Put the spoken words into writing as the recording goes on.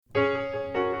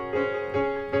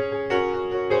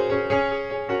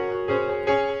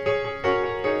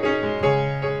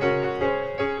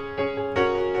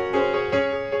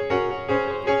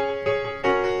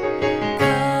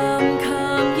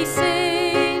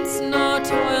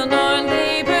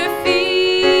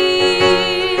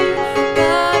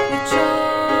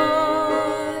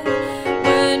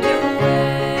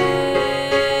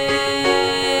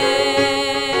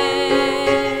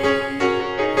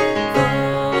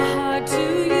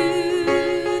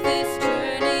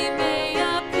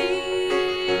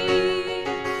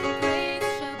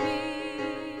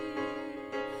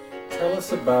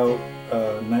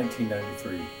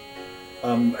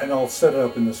and I'll set it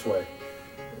up in this way.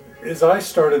 As I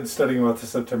started studying about the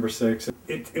September 6th,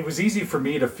 it was easy for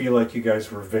me to feel like you guys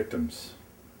were victims.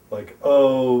 Like,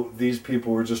 oh, these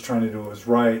people were just trying to do what was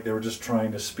right. They were just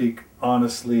trying to speak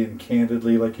honestly and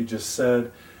candidly, like you just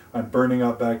said. I'm burning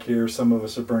up back here. Some of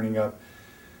us are burning up.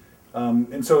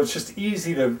 And so it's just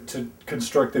easy to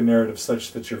construct a narrative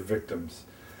such that you're victims.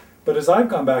 But as I've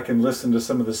gone back and listened to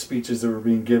some of the speeches that were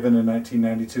being given in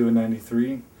 1992 and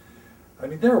 93, I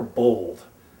mean, they were bold.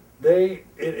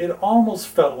 It almost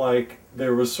felt like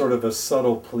there was sort of a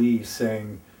subtle plea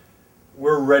saying,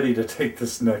 we're ready to take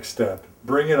this next step.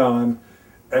 Bring it on,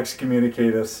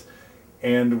 excommunicate us.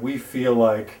 And we feel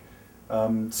like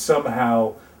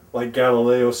somehow, like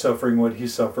Galileo suffering what he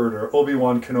suffered, or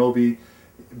Obi-Wan Kenobi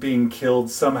being killed,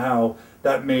 somehow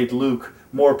that made Luke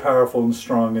more powerful and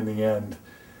strong in the end.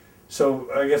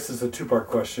 So I guess it's a two-part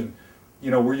question.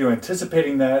 You know, were you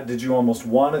anticipating that? Did you almost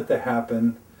want it to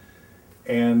happen?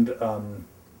 And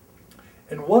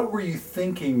what were you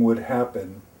thinking would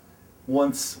happen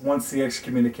once the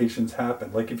excommunications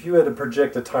happened? Like if you had to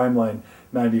project a timeline,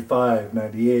 95,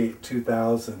 98,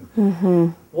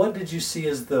 2000, what did you see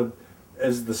as the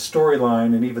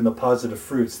storyline and even the positive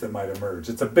fruits that might emerge?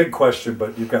 It's a big question,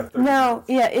 but you've got 30 minutes.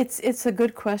 Yeah, it's a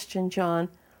good question, John.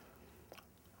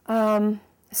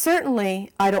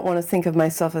 Certainly, I don't want to think of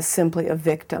myself as simply a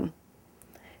victim.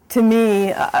 To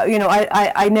me,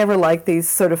 I never like these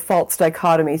sort of false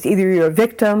dichotomies. Either you're a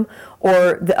victim,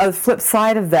 or the flip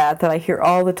side of that I hear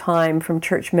all the time from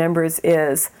church members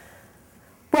is,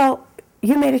 well,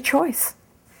 you made a choice.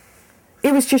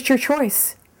 It was just your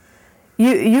choice.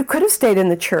 You could have stayed in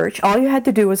the church. All you had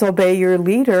to do was obey your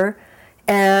leader,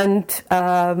 and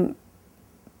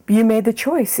you made the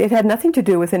choice. It had nothing to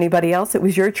do with anybody else. It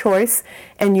was your choice,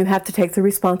 and you have to take the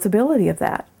responsibility of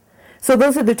that. So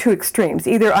those are the two extremes.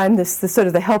 Either I'm this sort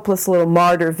of the helpless little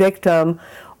martyr victim,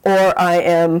 or I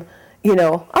am,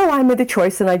 I made the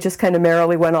choice and I just kind of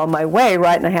merrily went on my way,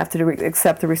 right? And I have to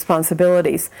accept the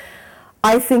responsibilities.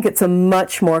 I think it's a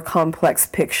much more complex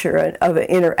picture of an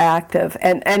interactive.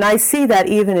 And I see that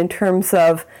even in terms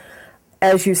of,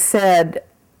 as you said,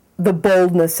 the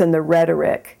boldness and the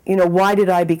rhetoric. Why did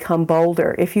I become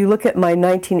bolder? If you look at my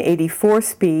 1984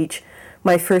 speech,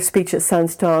 my first speech at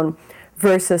Sunstone,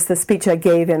 versus the speech I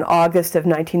gave in August of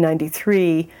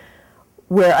 1993,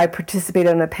 where I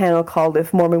participated on a panel called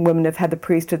If Mormon Women Have Had the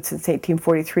Priesthood Since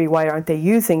 1843, Why Aren't They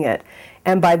Using It?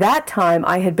 And by that time,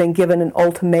 I had been given an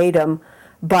ultimatum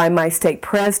by my stake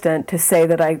president to say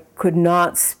that I could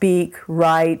not speak,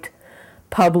 write,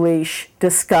 publish,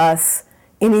 discuss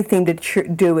anything to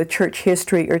do with church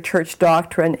history or church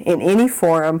doctrine in any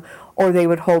forum, or they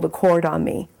would hold a court on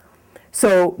me.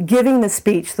 So giving the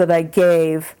speech that I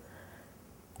gave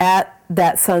at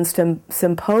that Sunstone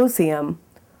Symposium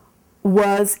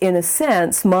was, in a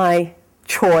sense, my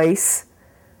choice,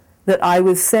 that I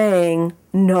was saying,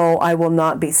 no, I will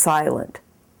not be silent.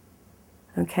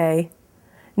 Okay?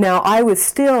 Now,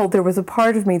 there was a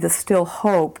part of me that still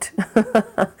hoped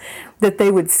that they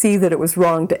would see that it was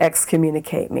wrong to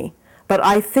excommunicate me. But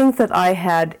I think that I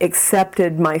had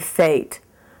accepted my fate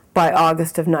by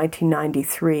August of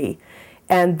 1993.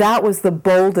 And that was the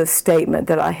boldest statement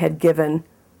that I had given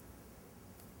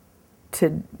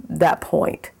to that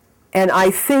point. And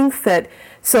I think that,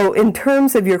 so in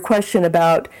terms of your question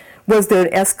about was there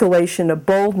an escalation of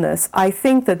boldness, I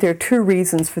think that there are two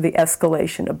reasons for the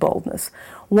escalation of boldness.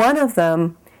 One of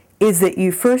them is that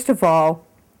you, first of all,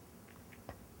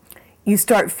 you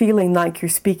start feeling like you're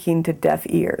speaking to deaf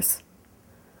ears.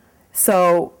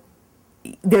 So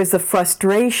there's a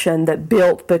frustration that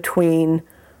built between,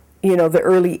 the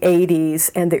early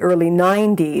 80s and the early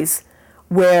 90s,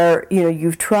 where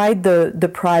you've tried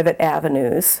the private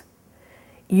avenues,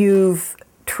 you've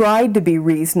tried to be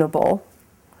reasonable,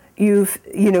 you've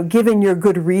given your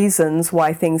good reasons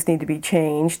why things need to be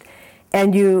changed,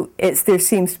 and there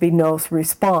seems to be no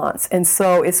response. And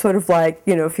so it's sort of like,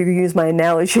 if you use my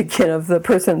analogy again of the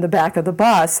person in the back of the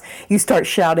bus, you start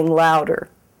shouting louder.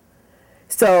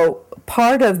 So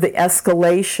part of the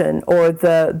escalation or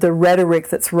the rhetoric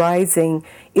that's rising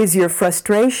is your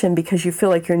frustration because you feel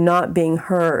like you're not being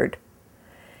heard.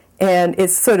 And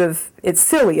it's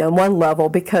silly on one level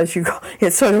because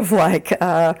it's sort of like,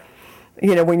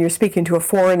 when you're speaking to a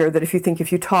foreigner, that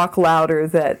if you talk louder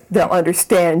that they'll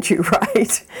understand you,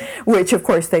 right? Which of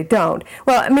course they don't.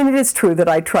 Well, I mean, it is true that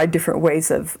I tried different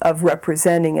ways of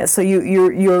representing it. So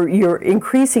you're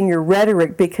increasing your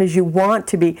rhetoric because you want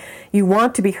to be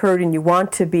heard, and you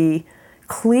want to be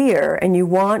clear, and you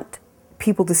want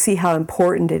people to see how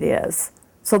important it is.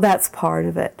 So that's part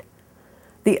of it.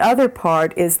 The other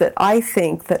part is that I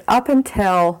think that up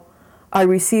until I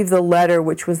received the letter,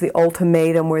 which was the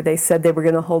ultimatum where they said they were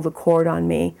going to hold the court on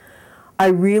me, I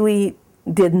really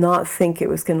did not think it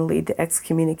was going to lead to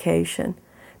excommunication,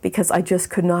 because I just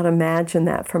could not imagine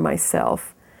that for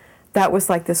myself. That was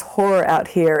like this horror out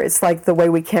here. It's like the way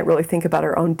we can't really think about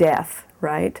our own death,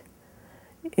 right?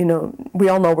 You know, we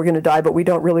all know we're going to die, but we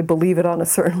don't really believe it on a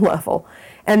certain level.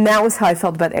 And that was how I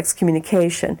felt about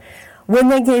excommunication. When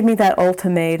they gave me that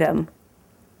ultimatum,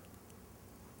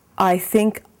 I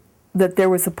think that there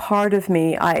was a part of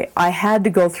me, I had to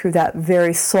go through that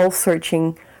very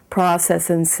soul-searching process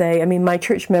and say, I mean, my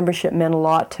church membership meant a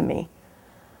lot to me.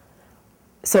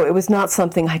 So it was not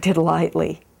something I did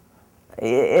lightly.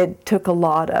 It took a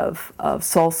lot of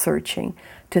soul-searching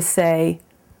to say,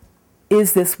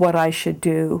 is this what I should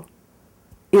do?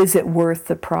 Is it worth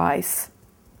the price?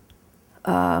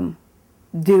 Should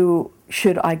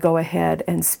I go ahead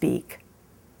and speak?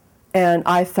 And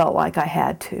I felt like I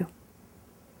had to.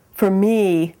 For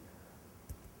me,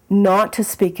 not to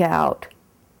speak out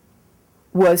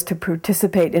was to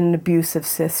participate in an abusive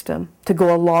system, to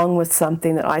go along with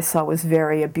something that I saw was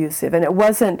very abusive. And it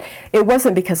wasn't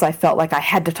because I felt like I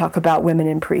had to talk about women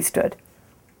in priesthood.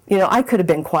 You know, I could have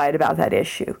been quiet about that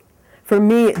issue. For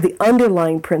me, the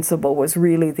underlying principle was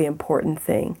really the important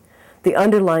thing. The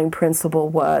underlying principle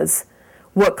was,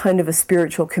 what kind of a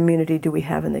spiritual community do we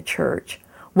have in the church?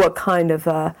 What kind of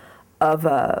a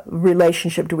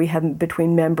relationship do we have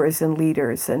between members and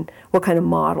leaders, and what kind of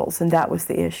models? And that was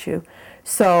the issue.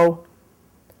 So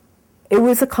it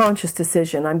was a conscious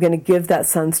decision. I'm going to give that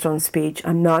Sunstone speech.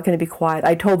 I'm not going to be quiet.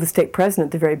 I told the stake president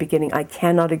at the very beginning, I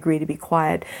cannot agree to be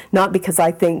quiet, not because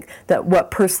I think that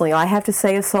what personally I have to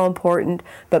say is so important,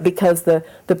 but because the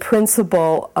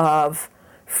principle of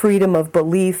freedom of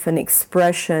belief and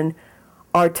expression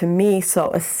are to me so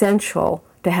essential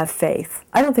to have faith.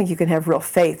 I don't think you can have real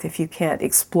faith if you can't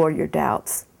explore your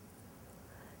doubts.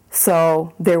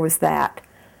 So there was that.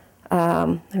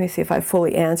 Let me see if I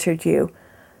fully answered you.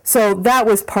 So that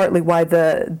was partly why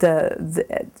then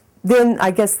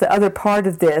I guess the other part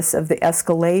of this, of the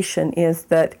escalation, is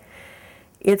that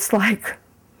it's like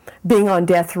being on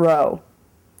death row.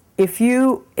 If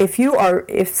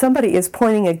somebody is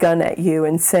pointing a gun at you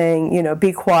and saying, you know,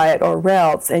 be quiet or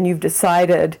else, and you've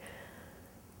decided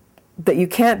that you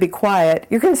can't be quiet,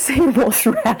 you're going to say the most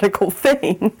radical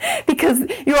thing because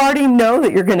you already know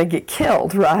that you're going to get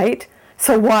killed, right?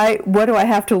 So what do I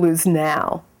have to lose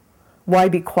now? Why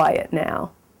be quiet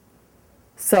now?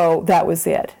 So that was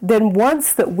it. Then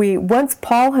once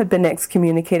Paul had been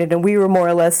excommunicated and we were more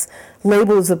or less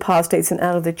labeled as apostates and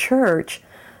out of the church,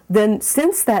 then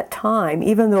since that time,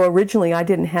 even though originally I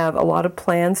didn't have a lot of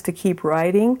plans to keep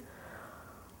writing,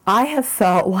 I have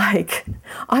felt like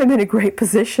I'm in a great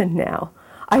position now.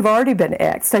 I've already been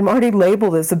exed. I'm already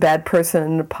labeled as a bad person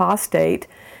and an apostate.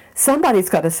 Somebody's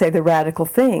got to say the radical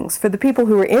things. For the people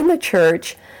who are in the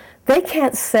church, they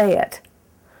can't say it.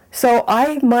 So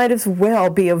I might as well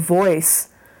be a voice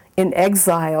in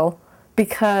exile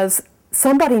because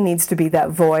somebody needs to be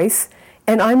that voice,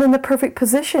 and I'm in the perfect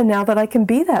position now that I can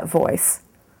be that voice.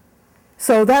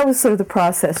 So that was sort of the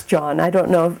process, John. I don't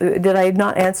know, did I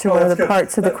not answer one of the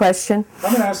parts of the question?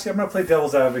 I'm going to play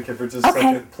devil's advocate for just a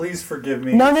second. Please forgive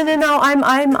me. No.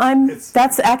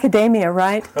 That's academia,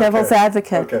 right? Okay. Devil's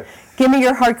advocate. Okay. Give me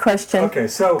your hard question. Okay,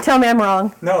 so. Tell me I'm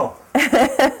wrong. No.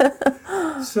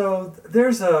 So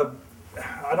there's I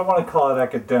don't want to call it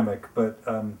academic, but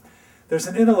there's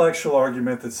an intellectual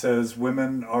argument that says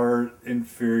women are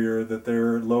inferior, that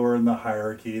they're lower in the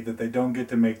hierarchy, that they don't get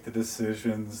to make the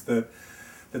decisions, that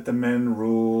the men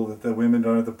rule, that the women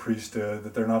don't have the priesthood,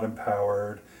 that they're not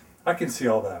empowered. I can see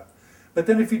all that. But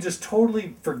then if you just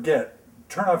totally forget,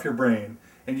 turn off your brain,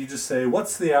 and you just say,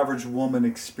 what's the average woman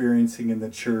experiencing in the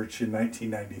church in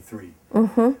 1993?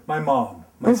 Mm-hmm. My mom,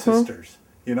 my sisters,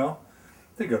 you know?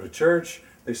 They go to church,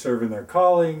 they serve in their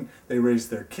calling, they raise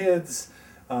their kids,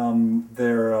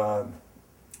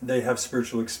 they have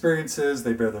spiritual experiences,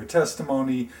 they bear their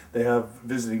testimony, they have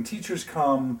visiting teachers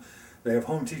come, they have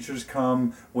home teachers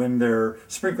come. When their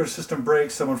sprinkler system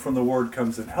breaks, someone from the ward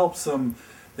comes and helps them.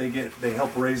 They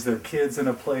help raise their kids in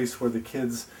a place where the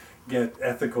kids get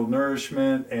ethical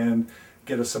nourishment and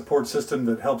get a support system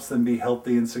that helps them be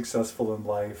healthy and successful in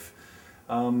life.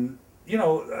 The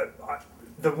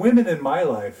women in my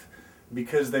life,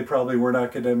 because they probably weren't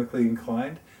academically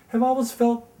inclined, have always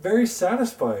felt very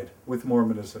satisfied with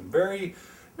Mormonism. Very,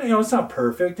 it's not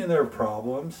perfect and there are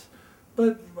problems,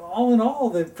 but all in all,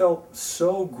 they've felt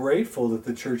so grateful that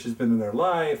the church has been in their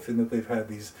life and that they've had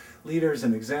these leaders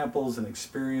and examples and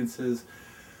experiences.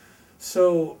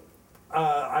 So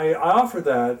I offer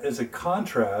that as a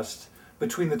contrast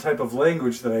between the type of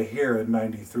language that I hear in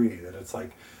 93, that it's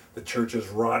like the church is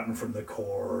rotten from the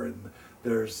core and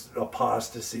there's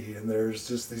apostasy and there's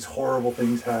just these horrible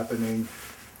things happening,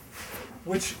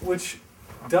 which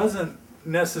doesn't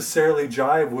necessarily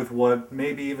jive with what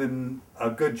maybe even a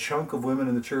good chunk of women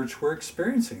in the church were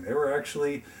experiencing. They were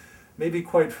actually maybe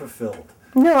quite fulfilled.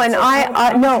 No, and So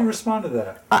how would you respond to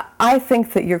that? I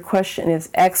think that your question is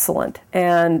excellent.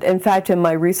 And in fact, in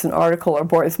my recent article, "Are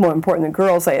Boys More Important Than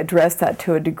Girls?" I addressed that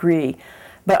to a degree.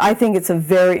 But I think it's a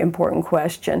very important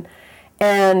question.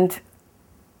 And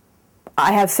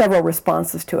I have several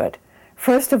responses to it.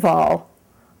 First of all,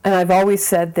 and I've always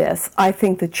said this, I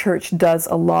think the church does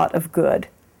a lot of good.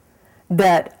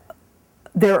 That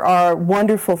there are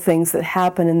wonderful things that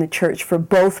happen in the church for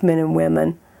both men and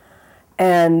women,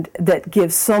 and that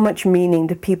give so much meaning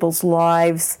to people's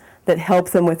lives, that help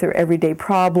them with their everyday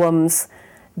problems,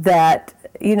 that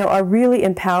are really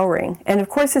empowering. And of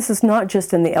course, this is not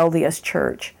just in the LDS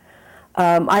Church.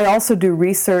 I also do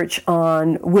research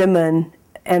on women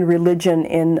and religion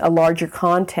in a larger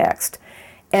context,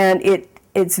 and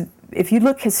it's if you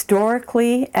look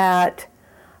historically at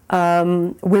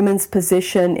women's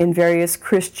position in various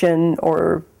Christian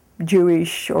or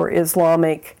Jewish or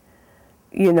Islamic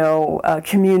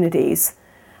communities,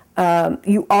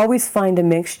 you always find a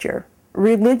mixture.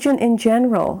 Religion in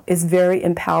general is very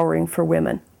empowering for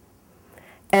women.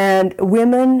 And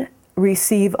women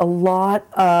receive a lot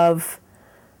of,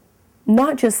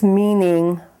 not just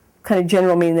meaning, kind of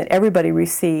general meaning that everybody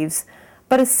receives,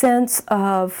 but a sense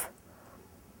of,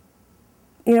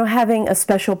 having a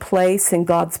special place in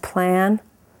God's plan,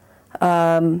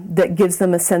 that gives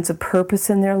them a sense of purpose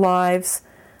in their lives.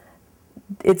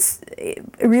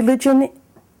 Religion,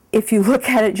 if you look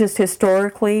at it just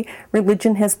historically,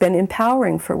 religion has been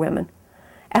empowering for women.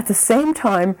 At the same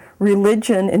time,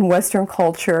 religion in Western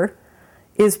culture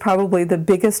is probably the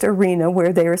biggest arena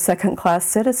where they are second-class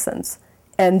citizens.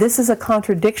 And this is a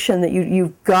contradiction that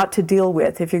you've got to deal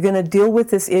with. If you're going to deal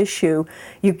with this issue,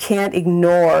 you can't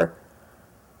ignore,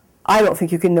 I don't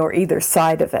think you can ignore either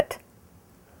side of it.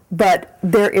 But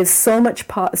there is so much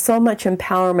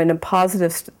empowerment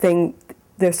and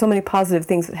there's so many positive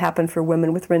things that happen for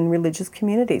women within religious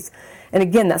communities. And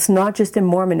again, that's not just in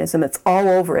Mormonism, it's all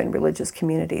over in religious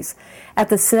communities. At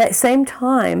the same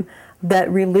time that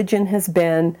religion has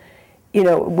been,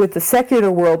 with the secular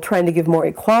world trying to give more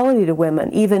equality to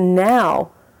women, even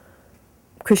now,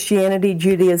 Christianity,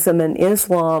 Judaism, and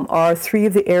Islam are three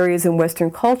of the areas in Western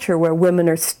culture where women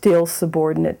are still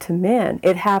subordinate to men.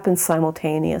 It happens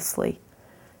simultaneously.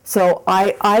 So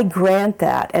I grant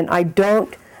that, and I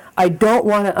don't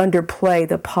want to underplay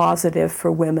the positive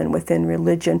for women within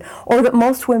religion, or that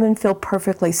most women feel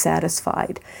perfectly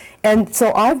satisfied. And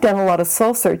so I've done a lot of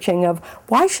soul searching of,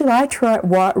 why should I try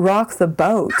rock the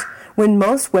boat when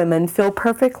most women feel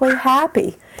perfectly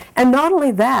happy? And not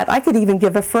only that, I could even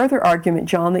give a further argument,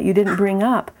 John, that you didn't bring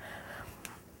up.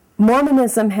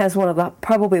 Mormonism has one of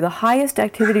probably the highest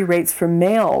activity rates for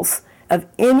males of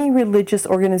any religious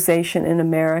organization in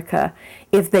America.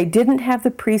 If they didn't have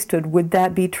the priesthood, would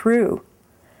that be true?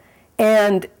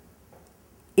 And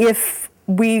if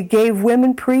we gave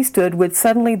women priesthood, would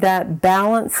suddenly that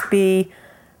balance be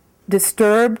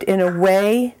disturbed in a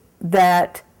way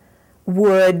that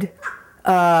would,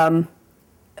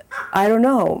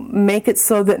 make it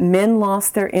so that men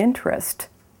lost their interest?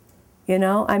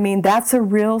 That's a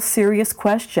real serious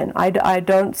question. I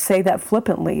don't say that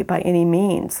flippantly by any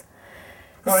means.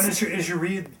 Oh, and as you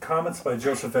read comments by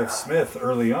Joseph F. Smith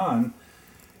early on,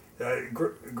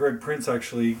 Greg Prince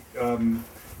actually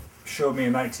showed me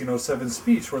a 1907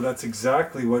 speech where that's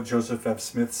exactly what Joseph F.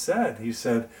 Smith said. He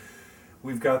said,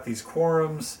 we've got these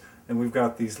quorums, and we've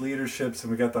got these leaderships,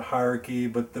 and we've got the hierarchy,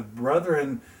 but the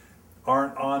brethren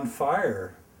aren't on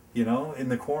fire, in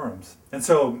the quorums. And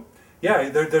so, yeah,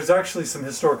 there's actually some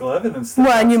historical evidence.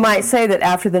 Well, and you might say that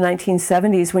after the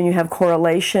 1970s, when you have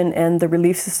correlation and the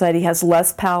Relief Society has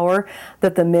less power,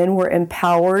 that the men were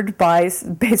empowered by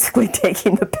basically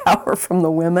taking the power from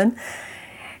the women.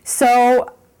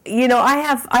 So, I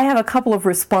have a couple of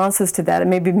responses to that, and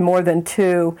maybe more than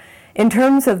two. In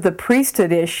terms of the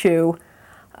priesthood issue,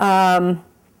 I'm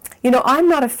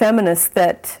not a feminist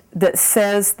that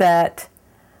says that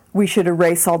we should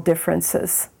erase all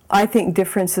differences. I think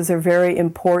differences are very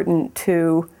important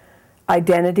to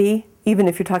identity. Even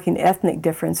if you're talking ethnic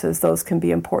differences, those can be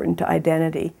important to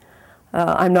identity.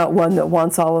 I'm not one that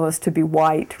wants all of us to be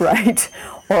white, right?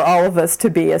 Or all of us to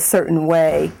be a certain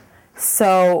way.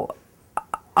 So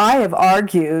I have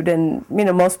argued, and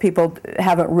most people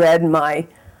haven't read my,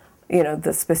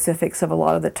 the specifics of a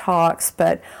lot of the talks,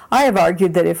 but I have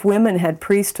argued that if women had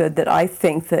priesthood, that I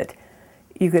think that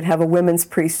you could have a women's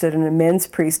priesthood and a men's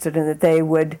priesthood, and that they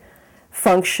would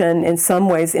function in some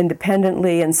ways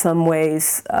independently, in some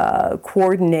ways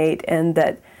coordinate, and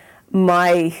that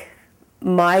my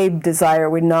desire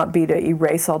would not be to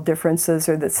erase all differences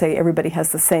or that say everybody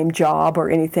has the same job or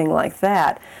anything like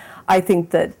that. I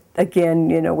think that,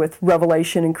 again, with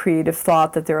revelation and creative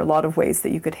thought, that there are a lot of ways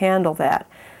that you could handle that.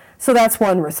 So that's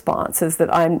one response, is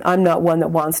that I'm not one that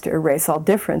wants to erase all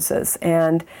differences,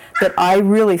 and that I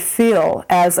really feel,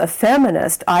 as a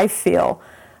feminist, I feel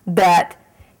that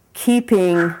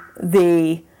keeping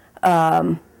the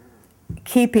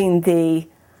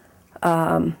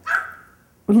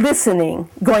listening,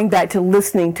 going back to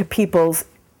listening to people's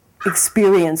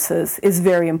experiences, is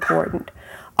very important.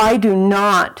 I do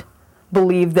not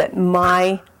believe that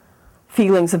my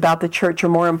feelings about the church are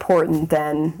more important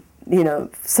than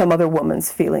some other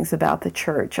woman's feelings about the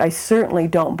church. I certainly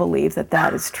don't believe that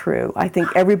that is true. I think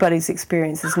everybody's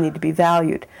experiences need to be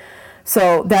valued.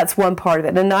 So that's one part of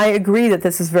it. And I agree that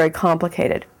this is very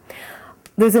complicated.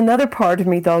 There's another part of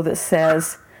me, though, that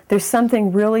says there's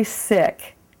something really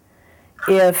sick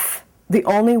if the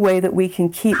only way that we can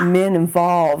keep men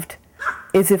involved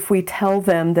is if we tell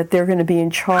them that they're going to be in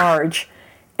charge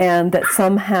and that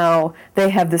somehow they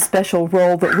have the special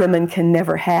role that women can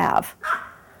never have.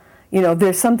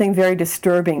 There's something very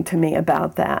disturbing to me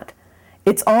about that.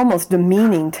 It's almost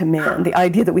demeaning to men, the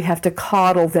idea that we have to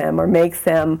coddle them or make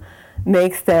them,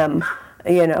 feel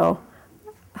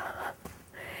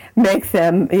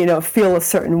a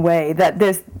certain way.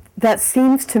 That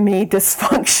seems to me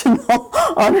dysfunctional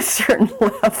on a certain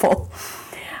level.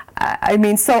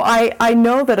 So I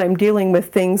know that I'm dealing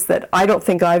with things that I don't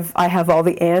think I have all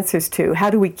the answers to. How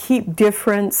do we keep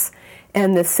difference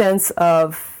and the sense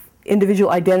of individual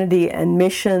identity and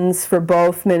missions for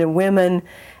both men and women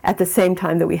at the same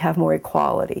time that we have more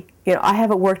equality? I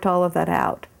haven't worked all of that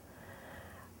out.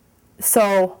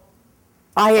 So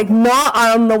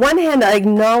on the one hand, I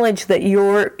acknowledge that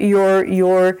your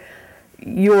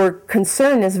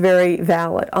concern is very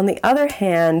valid. On the other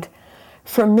hand,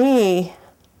 for me,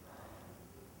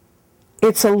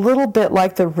 it's a little bit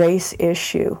like the race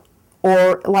issue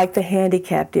or like the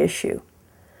handicapped issue.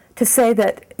 To say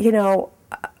that, do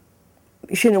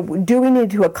we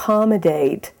need to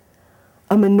accommodate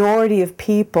a minority of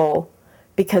people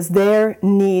because their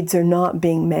needs are not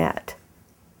being met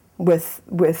with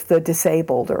the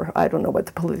disabled, or I don't know what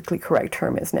the politically correct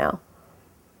term is now.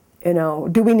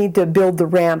 Do we need to build the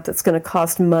ramp that's going to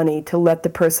cost money to let the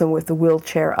person with the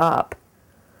wheelchair up?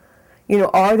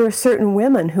 Are there certain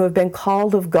women who have been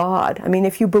called of God?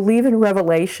 If you believe in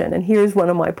Revelation, and here's one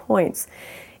of my points,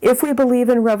 if we believe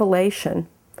in Revelation,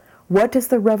 what does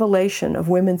the revelation of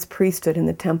women's priesthood in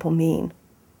the temple mean?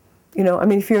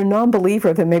 If you're a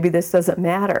non-believer, then maybe this doesn't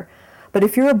matter. But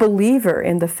if you're a believer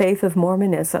in the faith of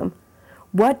Mormonism,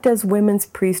 what does women's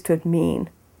priesthood mean?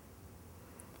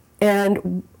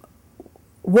 And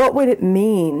what would it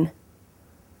mean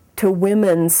to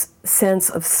women's sense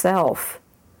of self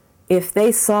if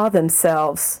they saw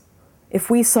themselves, if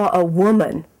we saw a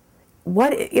woman?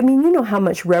 How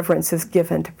much reverence is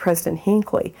given to President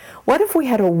Hinckley. What if we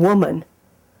had a woman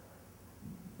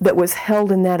that was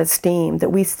held in that esteem,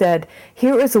 that we said,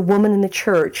 here is a woman in the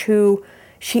church who,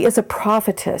 she is a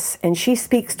prophetess, and she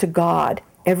speaks to God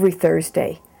every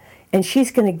Thursday, and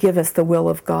she's going to give us the will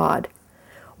of God.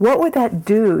 What would that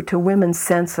do to women's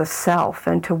sense of self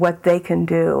and to what they can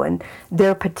do and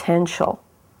their potential?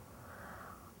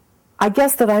 I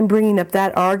guess that I'm bringing up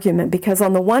that argument because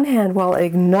on the one hand, while I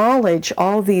acknowledge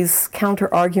all these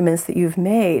counter-arguments that you've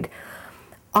made,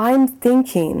 I'm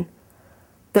thinking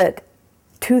that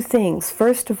two things.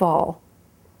 First of all,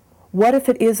 what if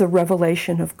it is a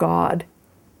revelation of God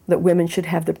that women should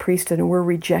have the priesthood, and we're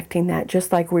rejecting that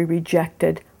just like we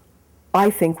rejected,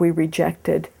 I think we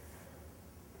rejected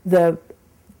the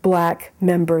black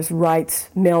members' rights,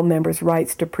 male members'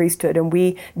 rights to priesthood, and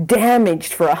we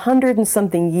damaged for 100 and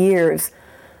something years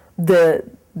we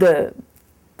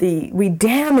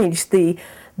damaged the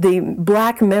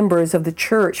black members of the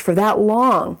church for that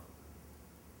long.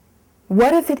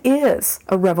 What if it is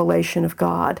a revelation of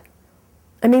God?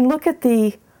 Look at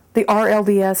the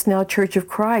RLDS, now Church of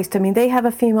Christ. They have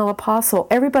a female apostle.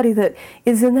 Everybody that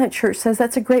is in that church says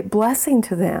that's a great blessing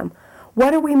to them.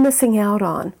 What are we missing out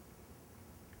on?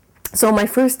 So my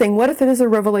first thing, what if it is a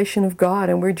revelation of God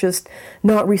and we're just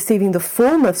not receiving the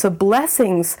fullness of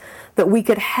blessings that we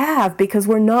could have because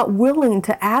we're not willing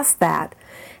to ask that?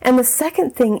 And the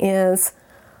second thing is,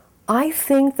 I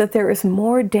think that there is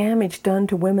more damage done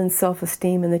to women's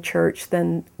self-esteem in the church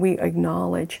than we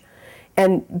acknowledge.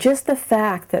 And just the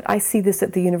fact that I see this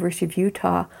at the University of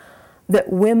Utah,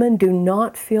 that women do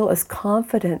not feel as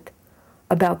confident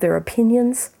about their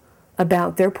opinions,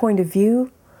 about their point of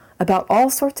view, about all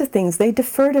sorts of things. They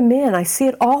defer to men. I see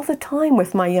it all the time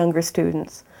with my younger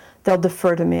students. They'll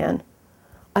defer to men.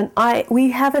 And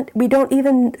we don't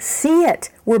even see it.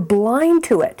 We're blind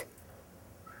to it.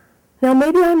 Now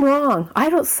maybe I'm wrong. I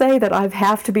don't say that I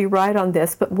have to be right on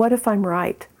this, but what if I'm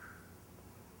right?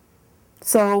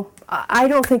 So I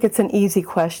don't think it's an easy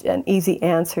question, an easy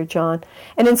answer, John.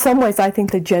 And in some ways, I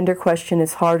think the gender question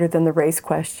is harder than the race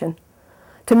question.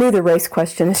 To me, the race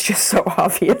question is just so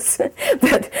obvious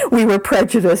that we were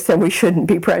prejudiced and we shouldn't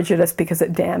be prejudiced because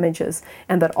it damages,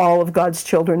 and that all of God's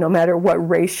children, no matter what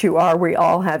race you are, we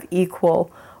all have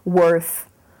equal worth.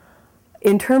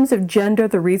 In terms of gender,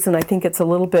 the reason I think it's a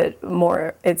little bit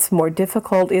more, it's more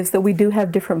difficult is that we do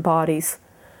have different bodies.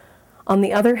 On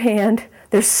the other hand,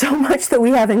 there's so much that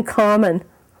we have in common.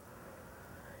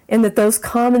 And that those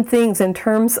common things in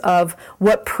terms of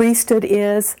what priesthood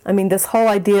is, I mean, this whole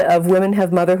idea of women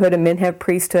have motherhood and men have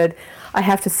priesthood, I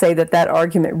have to say that that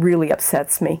argument really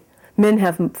upsets me. Men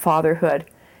have fatherhood.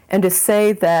 And to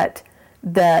say that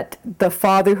the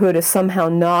fatherhood is somehow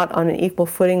not on an equal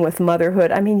footing with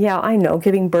motherhood, I mean, yeah, I know,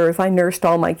 giving birth, I nursed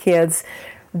all my kids.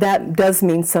 That does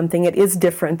mean something. It is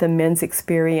different than men's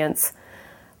experience.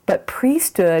 But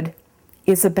priesthood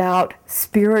is about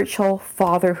spiritual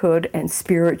fatherhood and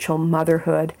spiritual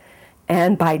motherhood.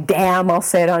 And by damn, I'll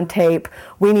say it on tape,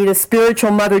 we need a spiritual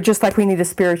mother just like we need a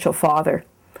spiritual father.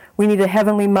 We need a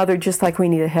heavenly mother just like we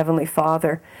need a heavenly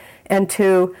father. And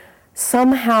to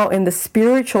somehow in the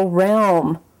spiritual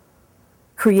realm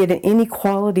create an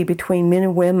inequality between men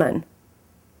and women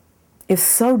is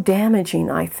so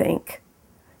damaging, I think.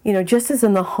 You know, just as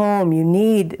in the home, you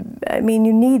need a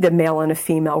male and a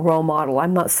female role model.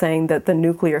 I'm not saying that the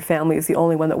nuclear family is the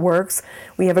only one that works.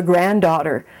 We have a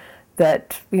granddaughter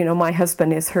that, you know, my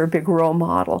husband is her big role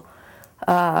model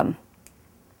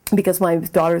because my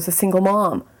daughter is a single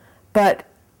mom. But,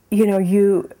 you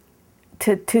know,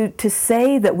 to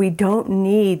say that we don't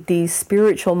need these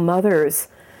spiritual mothers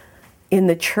in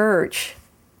the church,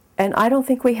 and I don't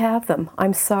think we have them.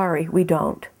 I'm sorry, we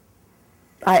don't.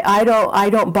 I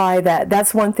don't buy that.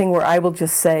 That's one thing where I will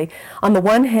just say, on the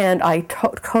one hand, I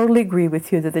totally agree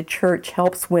with you that the church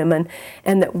helps women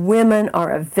and that women are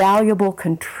a valuable,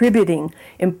 contributing,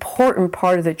 important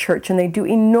part of the church, and they do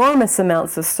enormous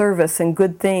amounts of service and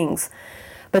good things.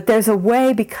 But there's a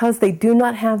way, because they do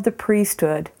not have the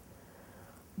priesthood,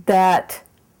 that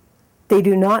they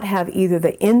do not have either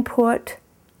the input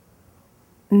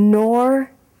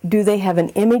nor do they have an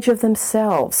image of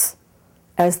themselves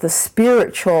as the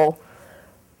spiritual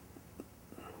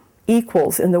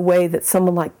equals in the way that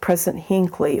someone like President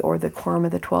Hinckley or the Quorum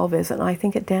of the 12 is, and I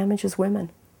think it damages women.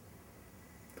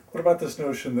 What about this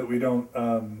notion that we don't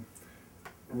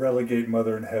relegate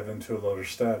Mother in Heaven to a lower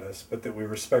status, but that we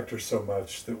respect her so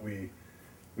much that we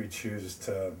choose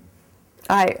to...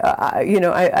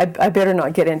 I better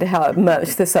not get into how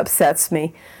much this upsets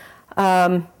me.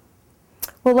 Well,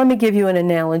 let me give you an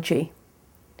analogy.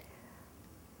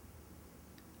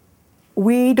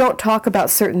 We don't talk about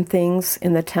certain things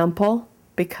in the temple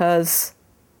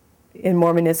in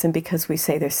Mormonism, because we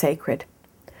say they're sacred.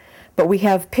 But we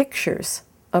have pictures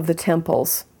of the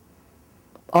temples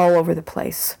all over the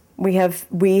place. We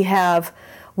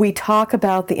talk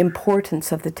about the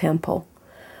importance of the temple.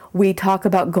 We talk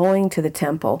about going to the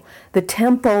temple. The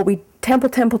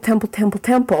temple,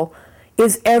 temple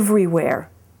is everywhere.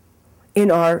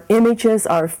 In our images,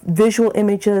 our visual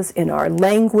images, in our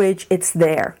language, it's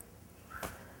there.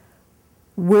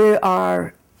 We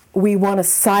want to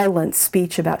silence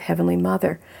speech about Heavenly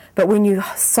Mother. But when you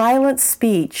silence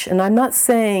speech, and I'm not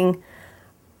saying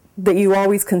that you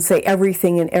always can say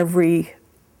everything in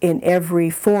every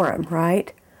forum,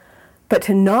 right? But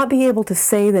to not be able to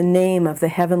say the name of the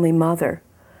Heavenly Mother,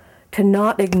 to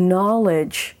not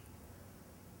acknowledge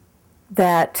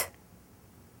that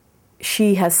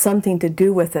she has something to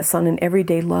do with us on an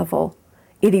everyday level,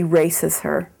 it erases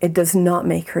her. It does not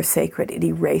make her sacred. It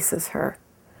erases her.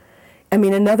 I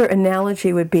mean, another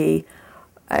analogy would be,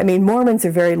 Mormons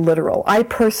are very literal. I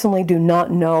personally do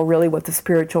not know really what the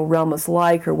spiritual realm is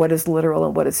like, or what is literal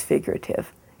and what is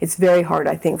figurative. It's very hard,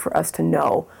 I think, for us to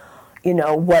know,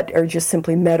 what are just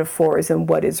simply metaphors and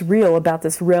what is real about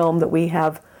this realm that we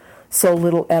have so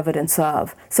little evidence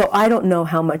of. So I don't know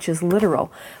how much is literal.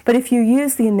 But if you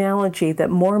use the analogy that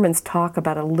Mormons talk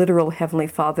about a literal Heavenly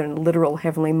Father and a literal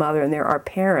Heavenly Mother, and there are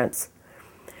parents,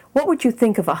 what would you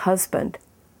think of a husband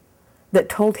that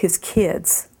told his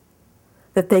kids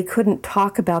that they couldn't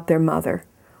talk about their mother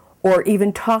or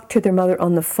even talk to their mother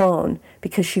on the phone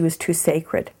because she was too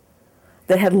sacred?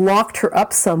 that had locked her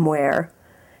up somewhere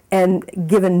and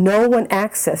given no one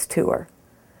access to her.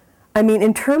 I mean,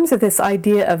 in terms of this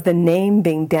idea of the name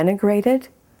being denigrated,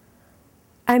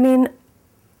 I mean,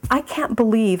 I can't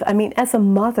believe, I mean, as a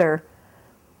mother,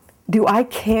 do I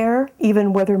care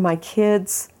even whether my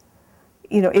kids,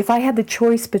 if I had the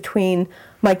choice between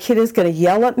my kid is going to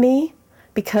yell at me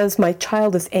because my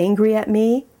child is angry at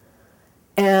me,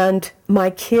 and my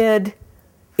kid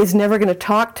is never going to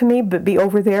talk to me but be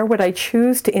over there, would I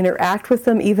choose to interact with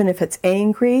them even if it's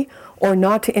angry, or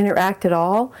not to interact at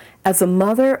all? As a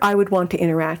mother, I would want to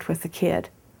interact with the kid.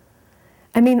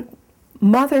 I mean,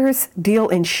 mothers deal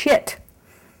in shit.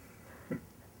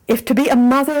 If to be a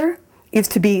mother is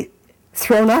to be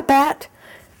thrown up at,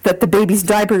 that the baby's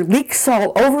diaper leaks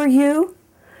all over you,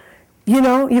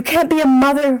 you can't be a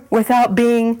mother without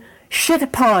being shit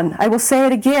upon. I will say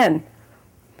it again.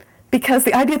 Because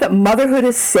the idea that motherhood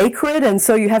is sacred and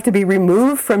so you have to be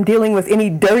removed from dealing with any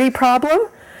dirty problem,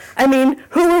 I mean,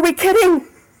 who are we kidding?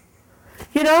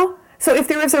 So if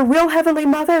there is a real Heavenly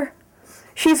Mother,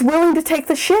 she's willing to take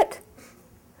the shit.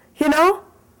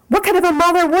 What kind of a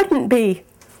mother wouldn't be?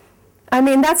 I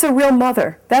mean, that's a real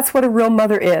mother. That's what a real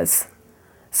mother is.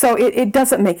 So it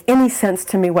doesn't make any sense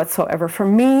to me whatsoever. For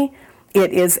me,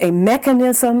 it is a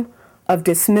mechanism of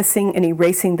dismissing and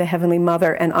erasing the Heavenly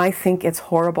Mother, and I think it's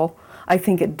horrible. I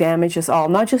think it damages all,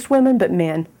 not just women, but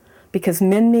men, because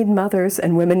men need mothers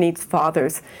and women need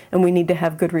fathers, and we need to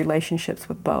have good relationships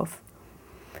with both.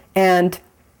 And,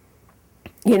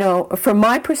 from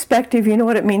my perspective, you know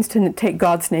what it means to take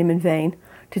God's name in vain?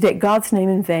 To take God's name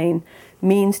in vain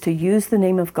means to use the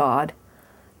name of God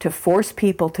to force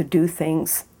people to do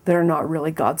things that are not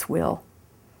really God's will.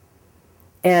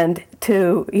 And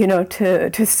to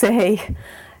say,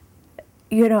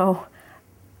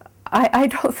 I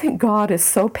don't think God is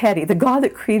so petty. The God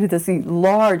that created this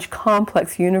large,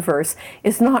 complex universe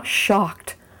is not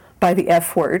shocked by the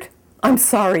F word. I'm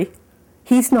sorry.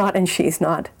 He's not and she's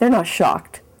not. They're not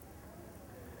shocked.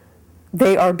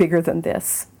 They are bigger than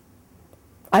this.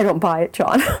 I don't buy it,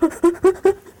 John.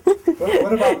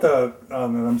 What about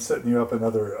and I'm setting you up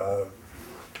another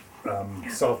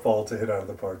softball to hit out of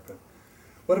the park, but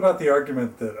what about the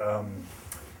argument that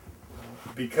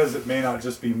because it may not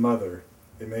just be mother,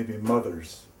 it may be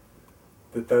mothers,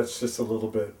 that's just a little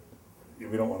bit,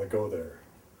 we don't want to go there?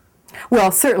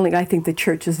 Well, certainly I think the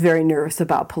church is very nervous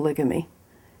about polygamy.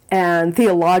 And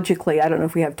theologically, I don't know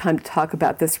if we have time to talk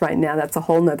about this right now, that's a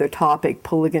whole nother topic,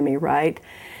 polygamy, right?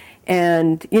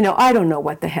 And, I don't know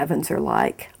what the heavens are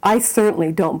like. I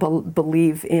certainly don't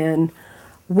believe in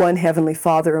one Heavenly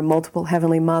Father or multiple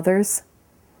Heavenly Mothers.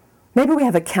 Maybe we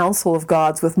have a council of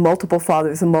gods with multiple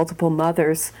fathers and multiple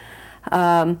mothers.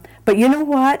 But you know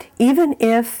what? Even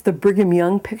if the Brigham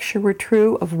Young picture were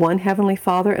true of one Heavenly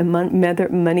Father and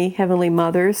many Heavenly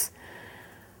Mothers,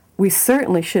 we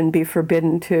certainly shouldn't be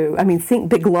forbidden to, think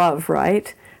big love,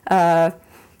 right?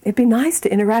 It'd be nice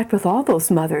to interact with all those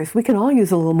mothers. We can all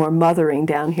use a little more mothering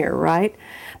down here, right?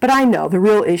 But I know the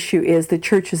real issue is the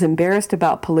church is embarrassed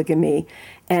about polygamy,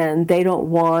 and they don't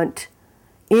want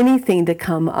anything to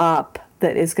come up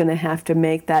that is going to have to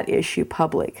make that issue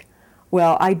public.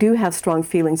 Well, I do have strong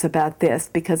feelings about this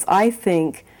because I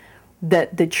think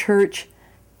that the church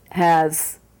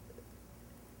they're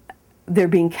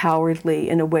being cowardly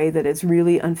in a way that is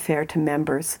really unfair to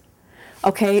members.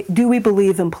 Okay, do we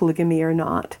believe in polygamy or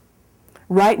not?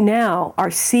 Right now, our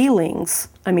sealings,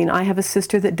 I have a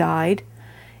sister that died,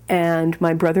 and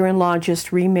my brother-in-law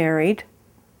just remarried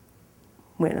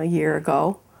a year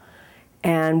ago,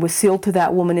 and was sealed to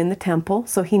that woman in the temple,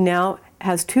 so he now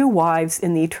has 2 wives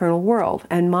in the eternal world,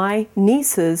 and my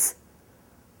nieces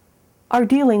are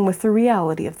dealing with the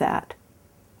reality of that.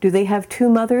 Do they have 2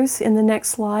 mothers in the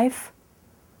next life?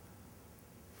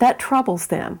 That troubles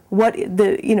them.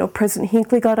 President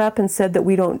Hinckley got up and said that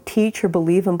we don't teach or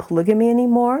believe in polygamy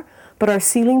anymore, but our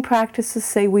sealing practices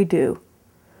say we do.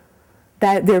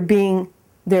 That they're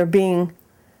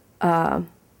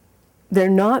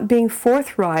not being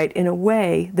forthright in a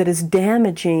way that is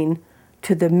damaging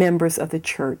to the members of the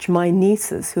church, my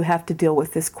nieces who have to deal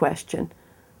with this question.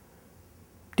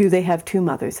 Do they have 2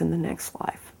 mothers in the next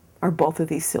life? Are both of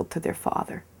these sealed to their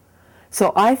father?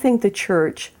 So I think the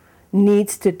church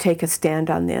needs to take a stand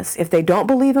on this. If they don't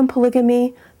believe in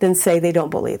polygamy, then say they don't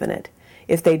believe in it.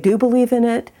 If they do believe in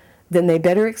it, then they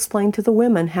better explain to the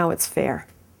women how it's fair.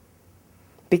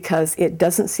 Because it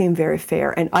doesn't seem very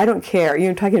fair. And I don't care.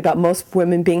 You're talking about most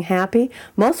women being happy.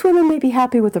 Most women may be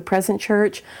happy with the present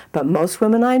church, but most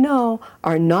women I know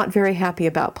are not very happy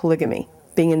about polygamy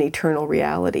being an eternal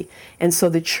reality. And so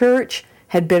the church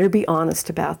had better be honest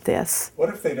about this. What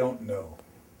if they don't know?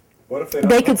 What if they don't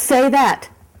They know? could say that.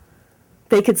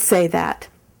 They could say that.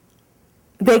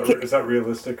 They could. Is that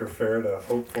realistic or fair to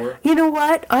hope for? You know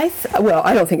what? Well,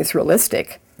 I don't think it's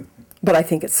realistic, but I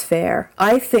think it's fair.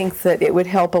 I think that it would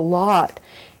help a lot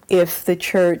if the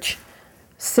church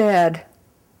said,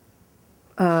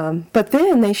 but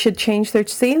then they should change their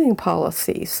sealing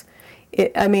policies.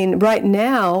 I mean, right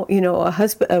now,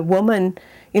 a woman,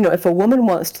 if a woman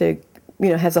wants to,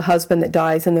 has a husband that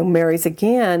dies and then marries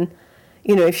again,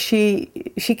 if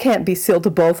she can't be sealed to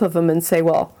both of them and say,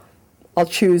 well, I'll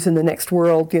choose in the next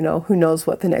world, who knows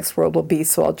what the next world will be,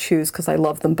 so I'll choose because I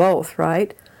love them both,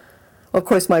 right? Well, of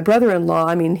course, my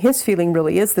brother-in-law, his feeling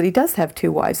really is that he does have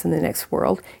two wives in the next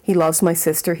world. He loves my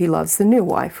sister, he loves the new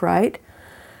wife, right?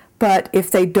 But if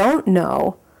they don't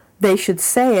know, they should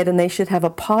say it, and they should have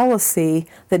a policy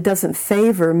that doesn't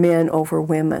favor men over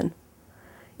women.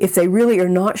 If they really are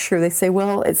not sure, they say,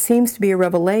 well, it seems to be a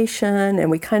revelation,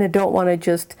 and we kind of don't want to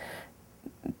just,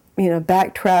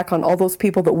 backtrack on all those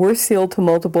people that were sealed to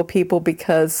multiple people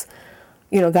because,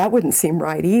 that wouldn't seem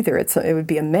right either. It would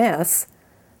be a mess.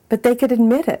 But they could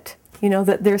admit it,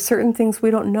 that there are certain things we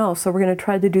don't know, so we're going to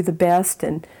try to do the best,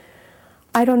 and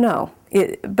I don't know.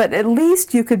 But at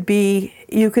least you could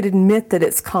admit that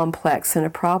it's complex and a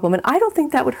problem, and I don't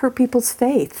think that would hurt people's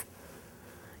faith.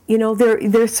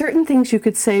 There are certain things you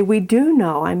could say we do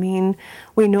know.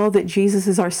 We know that Jesus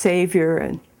is our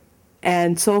Savior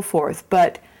and so forth,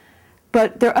 but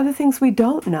there are other things we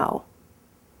don't know,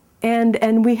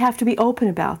 and we have to be open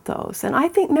about those. And I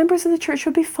think members of the church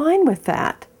would be fine with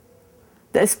that,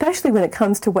 especially when it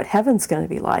comes to what heaven's going to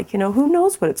be like. Who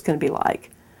knows what it's going to be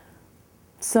like?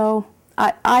 So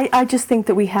I just think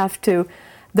that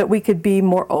we could be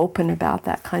more open about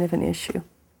that kind of an issue.